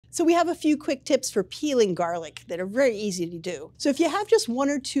So we have a few quick tips for peeling garlic that are very easy to do. So if you have just 1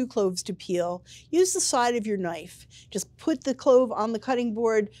 or 2 cloves to peel, use the side of your knife. Just put the clove on the cutting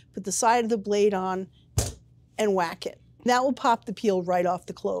board, put the side of the blade on, and whack it. That will pop the peel right off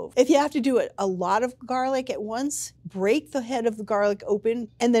the clove. If you have to do a lot of garlic at once, break the head of the garlic open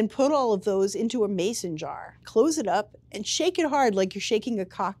and then put all of those into a mason jar. Close it up and shake it hard like you're shaking a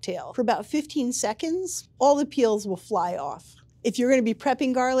cocktail. For about 15 seconds, all the peels will fly off. If you're going to be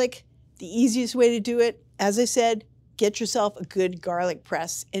prepping garlic, the easiest way to do it, as I said, get yourself a good garlic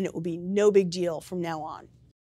press and it will be no big deal from now on.